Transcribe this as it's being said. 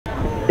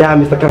Yeah,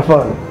 Mr.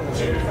 California.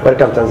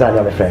 Welcome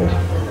Tanzania, my friend.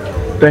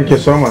 Thank you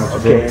so much.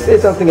 Okay, say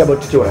something about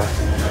Chura.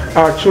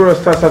 Chura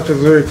Star is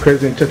very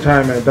crazy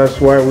entertainment.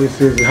 That's why we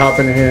see it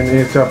happening here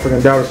in East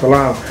Africa, Dar es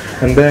Salaam.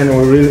 And then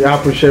we really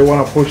appreciate,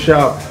 want to push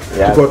out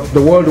to go to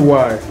the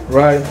worldwide,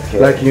 right? Okay.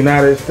 Like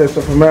United States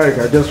of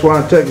America. I just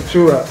want to take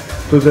Chura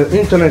to the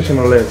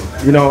international level.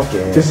 You know,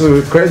 this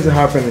is crazy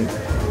happening.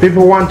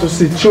 People want to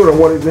see Chura,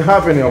 what is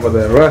happening over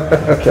there, right?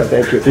 Okay,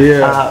 thank you.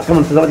 Yeah.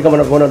 Kama mtazamaji kama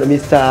unavyoona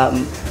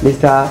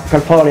Mr.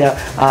 California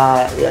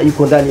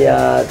yuko ndani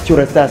ya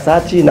Chura Star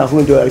Search na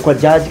huyu ndio alikuwa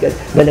judge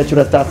ndani ya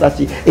Chura Star Search.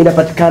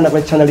 Inapatikana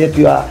kwenye channel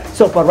yetu ya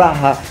Sofa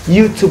Raha,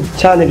 YouTube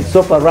channel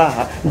Sofa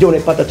Raha, ndio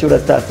unaipata Chura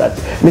Star Search.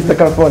 Mr.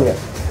 California.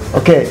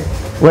 Okay,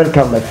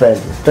 welcome my friend.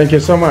 Thank you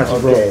so much,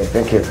 bro. Okay,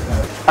 thank you.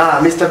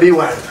 Mr.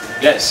 B1.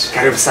 Yes.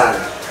 Karibu sana.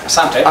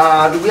 Asante.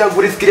 Ndugu yangu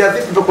ulifikiria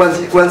vipi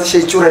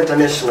kuanzisha Chura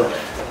International?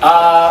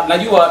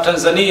 Najua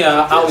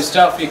Tanzania au East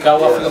Africa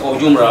au Afrika kwa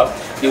ujumla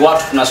ni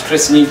watu tuna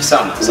stress nyingi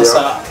sana.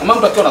 Sasa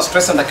mambo akiwa na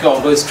stress anatakiwa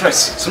aondoe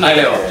stress.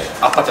 Tunaelewa.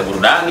 Apate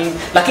burudani,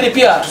 lakini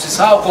pia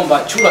tusisahau kwamba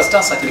Chura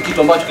Star Search ni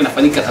kitu ambacho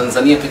kinafanyika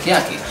Tanzania peke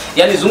yake.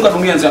 Yaani zunguka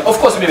dunia nzima. Of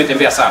course mimi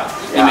nimetembea sana.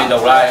 Nimeenda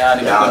Ulaya,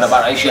 nimekwenda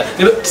bara Asia.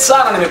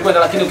 Nimekwenda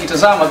lakini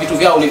ukitazama vitu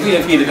vyao ni vile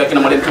vile vya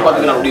kina Mwalimu Kipata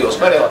vinarudiwa.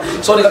 Usielewa.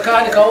 So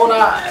nikakaa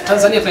nikaona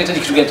Tanzania tunahitaji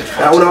kitu gani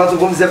tofauti.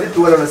 Unawazungumzia vipi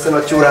wale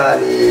wanasema Chura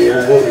ni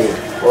uhuni?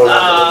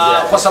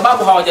 Kwa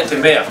sababu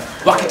hawajatembea.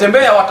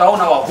 Wakitembea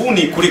wataona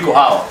wahuni kuliko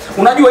hawa.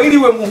 Unajua ili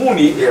uwe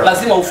muhuni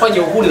lazima ufanye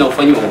uhuni na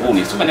ufanyiwe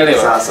uhuni.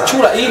 Umeelewa?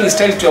 Chura hii ni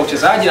style tu ya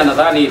uchezaji na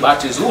nadhani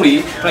bahati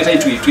nzuri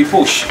tunahitaji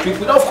tuipush.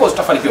 Of course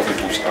tutafanikiwa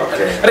kuipush.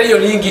 Radio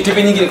nyingi,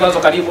 TV nyingi nikaanza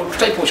karibu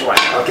tutaipush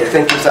wapi. Okay,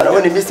 thank you sana.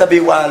 Wewe ni Mr.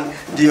 B1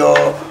 ndio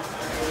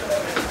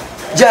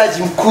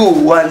jaji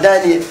mkuu wa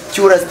ndani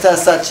Chura Star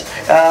Search.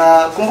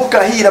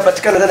 Kumbuka hii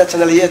inapatikana ndani ya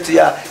channel yetu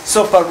ya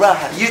Sofa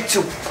Raha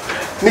YouTube.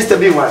 Mr.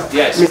 B1,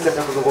 yes. Mr.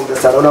 Takuzungumza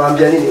sana.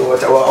 Unawaambia nini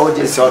wa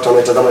audience watu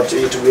wanaotazama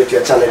YouTube yetu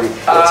ya channel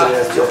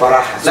ya Sofa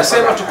Raha?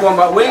 Nasema tu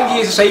kwamba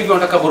wengi sasa hivi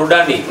wanataka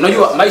burudani.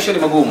 Unajua maisha ni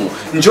magumu.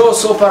 Njoo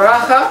Sofa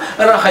Raha,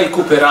 raha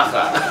ikupe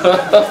raha.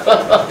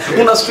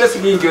 Una stress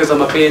nyingi za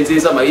mapenzi,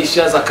 za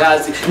maisha, za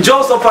kazi.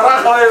 Njoo Sofa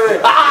Raha wewe.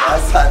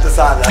 Asante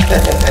sana.